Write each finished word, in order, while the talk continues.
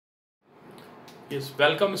Yes,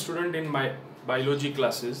 welcome student in my biology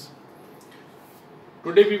classes.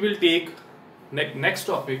 Today we will take next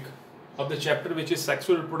topic of the chapter, which is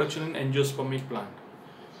sexual reproduction in angiospermic plant.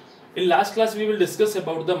 In last class we will discuss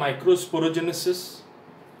about the microsporogenesis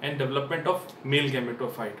and development of male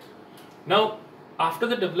gametophyte. Now after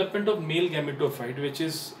the development of male gametophyte, which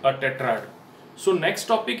is a tetrad, so next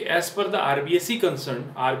topic as per the RBSc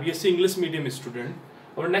concern, RBSc English medium student,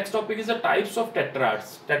 our next topic is the types of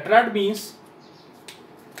tetrads. Tetrad means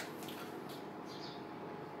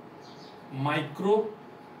microspores,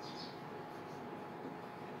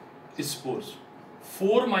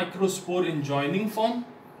 4 microspore in joining form,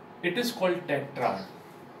 it is called tetrad.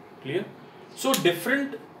 Clear? So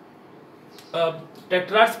different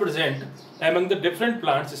tetrads present among the different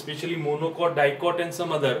plants, especially monocot, dicot and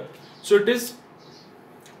some other. So it is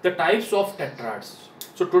the types of tetrads.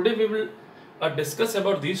 So today we will discuss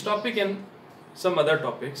about these topic and some other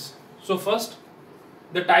topics. So first,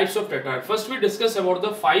 the types of tetrad. First we discuss about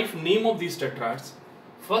the 5 name of these tetrads.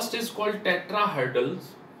 First is called tetrahedral,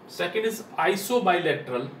 second is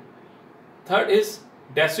isobilateral, third is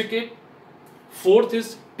desiccate, fourth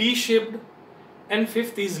is T-shaped, and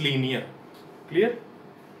fifth is linear. Clear?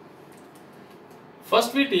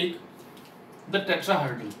 First we take the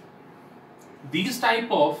tetrahedral. These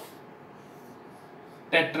type of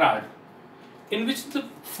tetrad in which the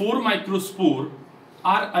 4 microspore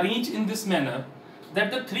are arranged in this manner that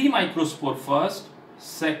the 3 microspore, first,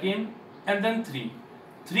 second and then 3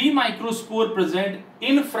 microspore present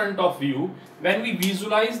in front of you. When we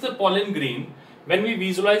visualize the pollen grain, when we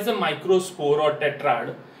visualize the microspore or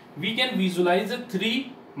tetrad, we can visualize the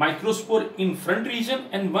 3 microspore in front region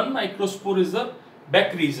and 1 microspore is the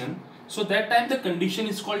back region. So that time the condition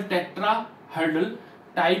is called tetrahedral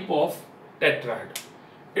type of tetrad.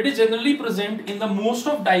 It is generally present in the most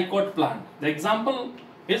of dicot plant. The example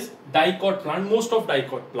is dicot plant, most of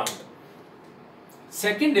dicot plant.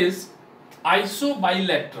 Second is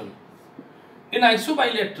isobilateral. In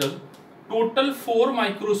isobilateral, total 4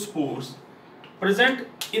 microspores present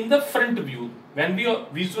in the front view. When we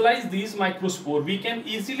visualize these microspore, we can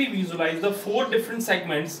easily visualize the 4 different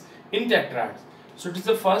segments in tetrads. So it is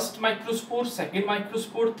the first microspore, second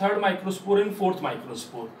microspore, third microspore and fourth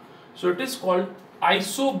microspore. So it is called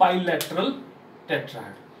isobilateral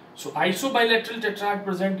tetrad. So isobilateral tetrad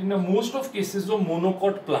present in the most of cases of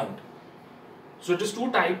monocot plant. So it is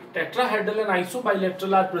 2 types, tetrahedral and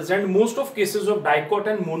isobilateral are present most of cases of dicot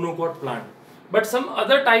and monocot plant. But some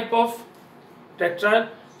other type of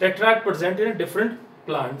tetrad present in different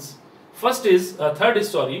plants. Third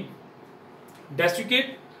is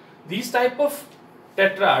desiccate. These type of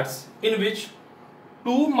tetrads in which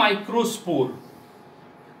 2 microspore,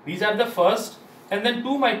 these are the first, and then 2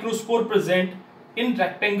 microspore present in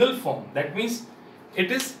rectangle form. That means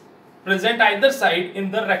it is present either side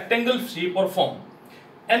in the rectangle shape or form,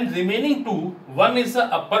 and remaining 2, one is the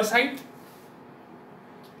upper side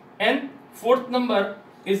and fourth number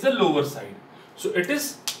is the lower side. So it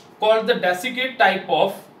is called the desiccate type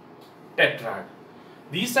of tetrad.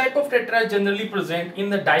 These type of tetrad generally present in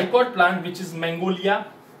the dicot plant, which is Magnolia.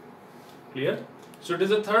 Clear? So it is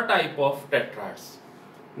the third type of tetrads.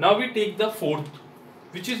 Now we take the fourth,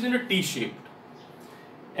 which is in a T-shaped.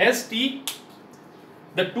 As T,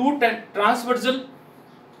 the 2 transversal,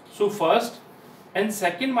 so first and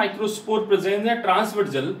second microspore present in the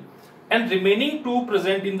transversal and remaining 2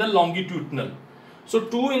 present in the longitudinal. So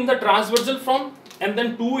 2 in the transversal form and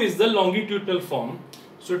then 2 is the longitudinal form.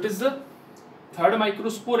 So it is the third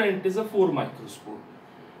microspore and it is a 4 microspore,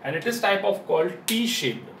 and it is type of called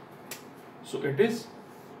T-shaped. So it is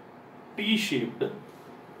T-shaped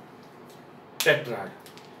tetrad.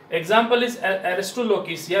 Example is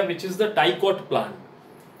Aristolochiaceae, which is the dicot plant.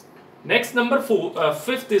 Next,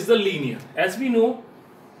 fifth is the linear. As we know,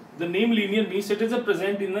 the name linear means it is a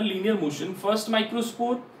present in a linear motion. First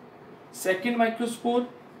microspore, second microspore,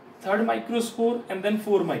 third microspore and then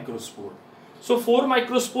 4 microspore. So 4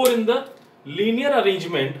 microspore in the linear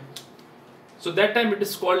arrangement. So that time it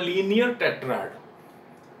is called linear tetrad.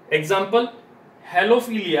 Example,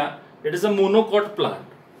 Halophilia, it is a monocot plant.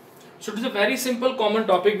 So it is a very simple common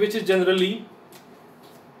topic which is generally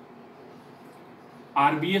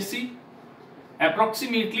RBSc,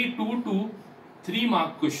 approximately 2 to 3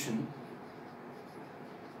 mark question.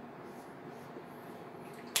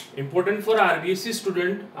 Important for RBSc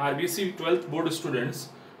student, RBSc 12th board students,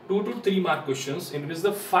 2 to 3 mark questions in which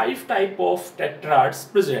the 5 type of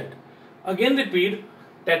tetrads present. Again repeat,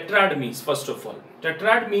 tetrad means, first of all,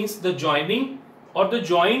 tetrad means the joining or the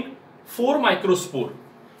joined 4 microspore.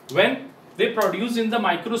 When they produce in the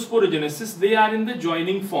microsporogenesis, they are in the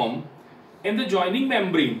joining form. In the joining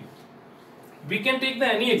membrane, We can take the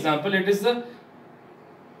any example. It is the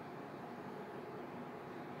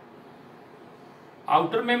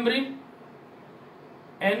outer membrane,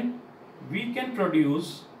 and we can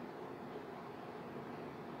produce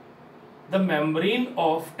the membrane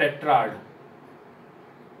of tetrad.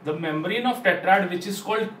 The membrane of tetrad, which is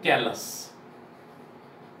called callus.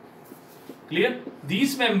 Clear?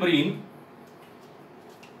 These membrane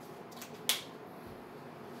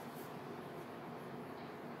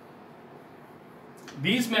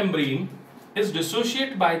is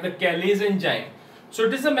dissociated by the callase enzyme. So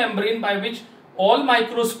it is a membrane by which all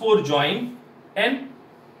microspore join and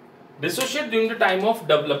dissociate during the time of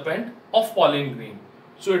development of pollen grain.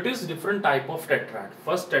 So it is different type of tetrad.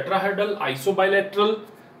 First tetrahedral, isobilateral,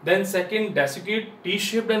 then second desiccate,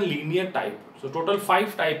 T-shaped and linear type. So total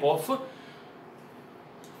 5 type of.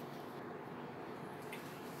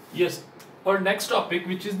 Yes, our next topic,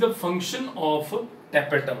 which is the function of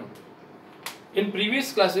tapetum. In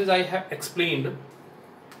previous classes I have explained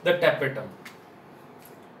the tapetum,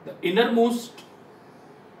 the innermost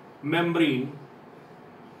membrane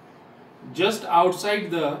just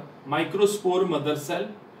outside the microspore mother cell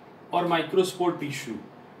or microspore tissue.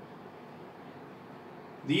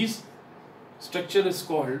 This structure is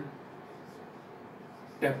called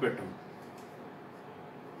tapetum.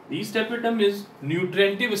 This tapetum is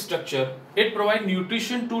nutritive structure. It provides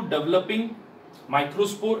nutrition to developing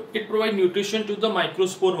microspore. It provides nutrition to the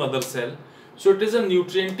microspore mother cell. So it is a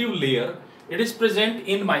nutritive layer. It is present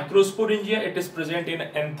in microsporingia. It is present in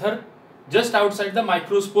anther, just outside the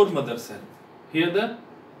microspore mother cell. Here the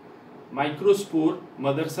microspore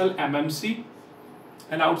mother cell MMC,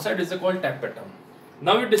 and outside is called tapetum.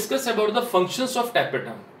 Now we discuss about the functions of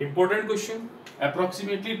tapetum. Important question,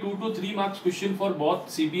 approximately 2 to 3 marks question for both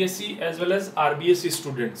CBSE as well as RBSE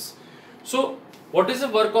students. So what is the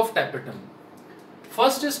work of tapetum?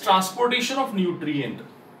 First is transportation of nutrient.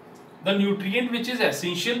 The nutrient which is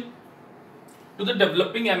essential to the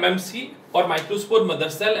developing MMC or microspore mother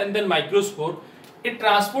cell and then microspore, it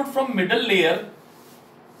transport from middle layer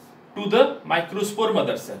to the microspore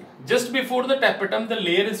mother cell. Just before the tapetum, the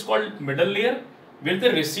layer is called middle layer, where they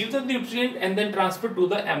receive the nutrient and then transfer to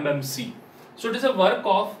the MMC. So it is a work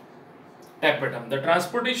of tapetum, the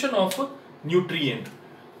transportation of nutrient.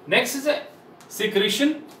 Next is a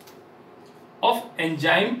secretion of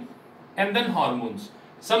enzyme and then hormones.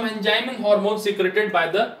 Some enzyme and hormones secreted by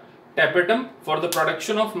the tapetum for the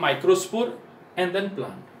production of microspore and then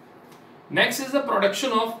plant. Next is the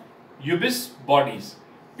production of Ubis bodies.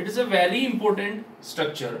 It is a very important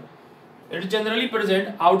structure. It is generally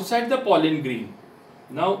present outside the pollen grain.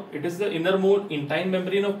 Now it is the innermost intine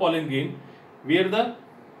membrane of pollen grain, where the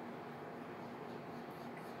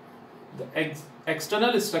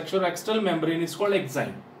external structure, external membrane is called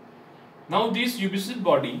exine. Now this ubicid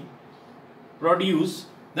body produce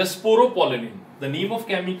the sporopollenin. The name of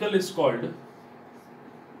chemical is called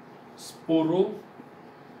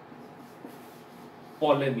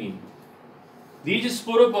sporopollenin. These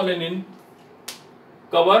sporopollenin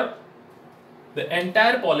cover the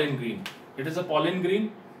entire pollen grain. It is a pollen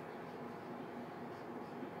grain.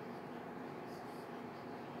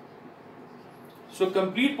 So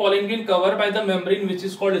complete pollen grain covered by the membrane which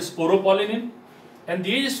is called sporopollenin, and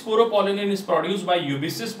this sporopollenin is produced by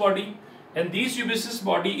ubicis body, and this ubicis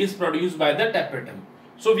body is produced by the tapetum.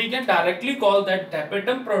 So we can directly call that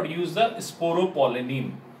tapetum produce the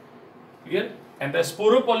sporopollenin. Clear? And the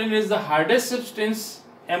sporopollenin is the hardest substance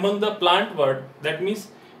among the plant world. That means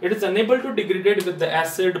it is unable to degrade with the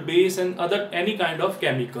acid, base and any kind of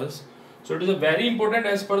chemicals. So it is a very important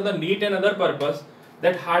as per the NEET and other purpose,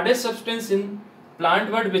 that hardest substance in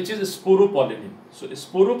plant world which is sporopollenin. So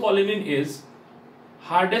sporopollenin is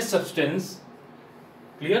hardest substance.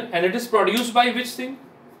 Clear? And it is produced by which thing?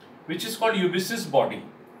 Which is called ubicis body.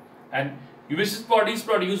 And ubicis body is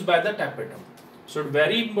produced by the tapetum. So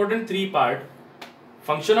very important 3 part.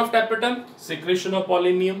 Function of tapetum, secretion of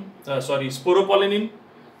sporopollenin.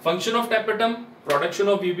 Function of tapetum, production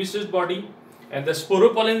of ubicis body, and the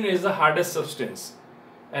sporopollenin is the hardest substance.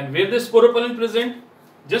 And where the sporopollenin present?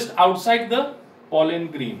 Just outside the pollen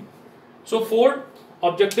grain. So 4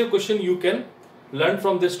 objective question you can learn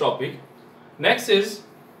from this topic. Next is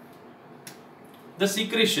the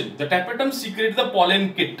secretion. The tapetum secrete the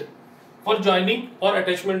pollen kit for joining or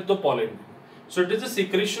attachment to the pollen. So it is the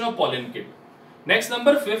secretion of pollen kit. Next,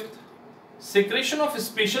 number 5th, secretion of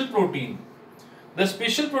special protein. The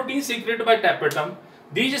special protein secreted by tapetum.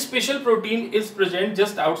 This special protein is present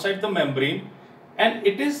just outside the membrane, and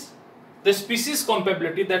it is the species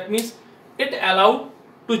compatibility. That means it allow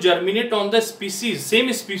to germinate on the species,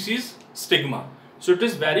 same species stigma. So it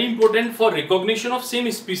is very important for recognition of same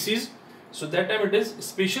species So that time it is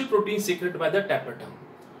special protein secreted by the tapetum.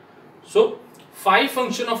 So 5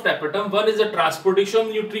 function of tapetum. One is the transportation of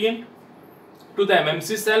nutrient to the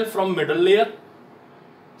MMC cell from middle layer,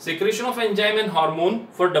 secretion of enzyme and hormone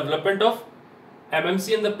for development of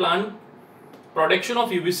MMC in the plant, production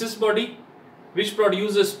of ubiquitous body which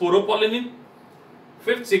produces sporopollenin,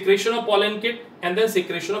 5th secretion of pollen kit, and then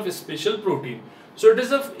secretion of special protein. So it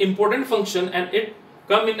is an important function and it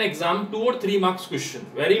come in exam 2 or 3 marks question.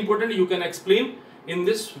 Very important, you can explain in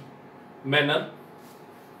this manner.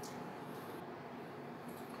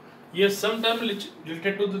 Yes, some term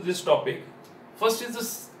related to this topic. First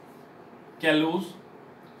is the callose,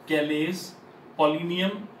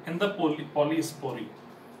 pollinium and the polyspore.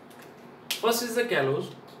 First is the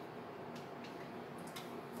callose.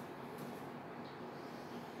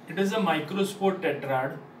 It is a microspore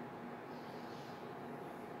tetrad.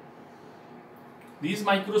 These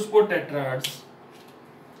microspore tetrads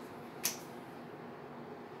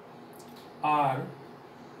are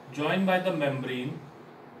joined by the membrane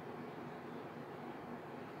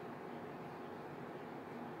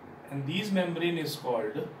and these membrane is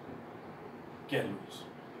called callose.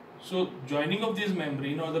 So joining of this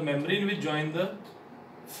membrane or the membrane which join the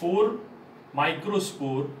 4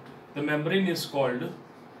 microspore, the membrane is called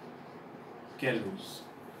callose.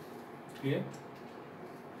 Clear?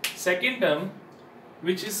 Second term,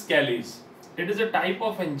 which is callase. It is a type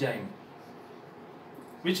of enzyme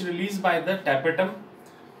which released by the tapetum.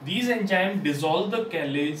 These enzymes dissolve the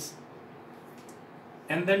callase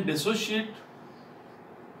and then dissociate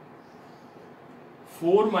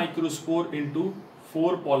 4 microspore into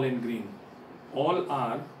 4 pollen grain. All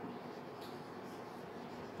are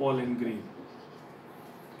pollen grain.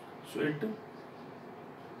 So it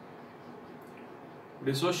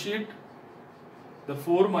dissociate the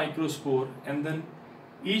 4 microspore and then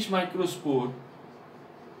each microspore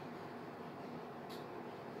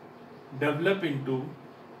develop into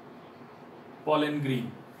pollen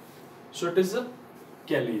grain. So it is a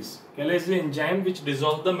callase. Callase is the enzyme which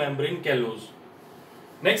dissolve the membrane callose.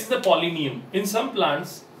 Next is the pollinium. In some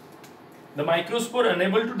plants, the microspore are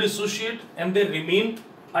unable to dissociate and they remain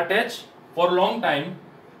attached for a long time.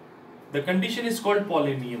 The condition is called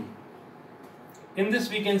pollinium. In this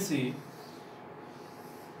we can see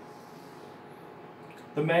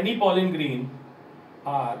the many pollen grain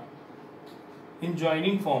are in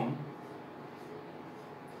joining form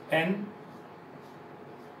and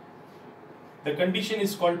the condition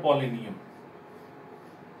is called pollinium.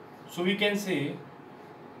 So we can say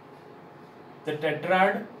the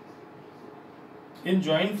tetrad in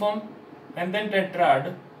joint form and then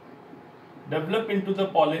tetrad develop into the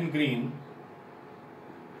pollen grain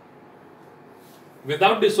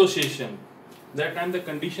without dissociation. That time the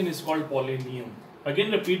condition is called pollinium.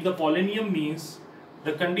 Again repeat, the pollinium means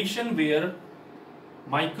the condition where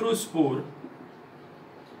microspore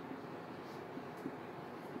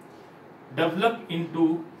develop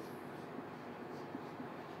into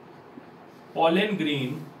pollen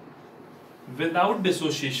grain without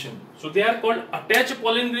dissociation. So they are called attached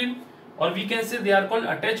pollen grain, or we can say they are called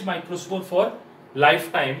attached microspore for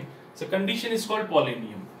lifetime. So condition is called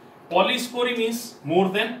pollinium. Polyspore means more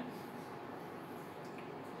than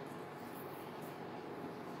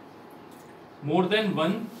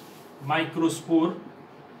one microspore.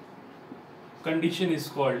 Condition is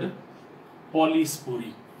called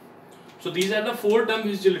polyspore. So these are the 4 terms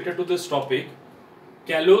which related to this topic.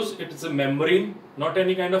 Callose, it is a membrane, not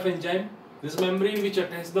any kind of enzyme. This membrane which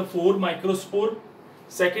attaches the 4 microspore.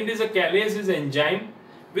 Second is a callase, is enzyme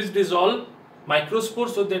which dissolve microspore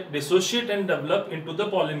so that dissociate and develop into the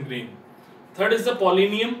pollen grain. Third is the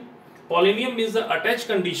pollinium. Pollinium is the attached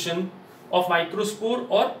condition of microspore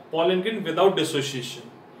or pollen grain without dissociation.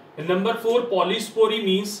 And number 4, polyspore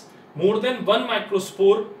means more than one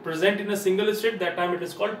microspore present in a single state. That time it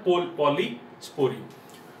is called polyspore.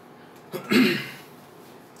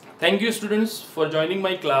 Thank you students for joining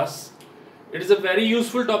my class. It is a very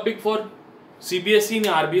useful topic for CBSE and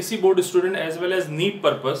RBSE board student as well as NEET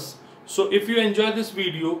purpose. So if you enjoy this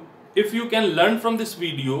video, if you can learn from this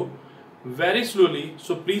video very slowly,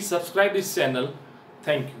 so please subscribe this channel.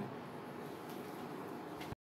 Thank you.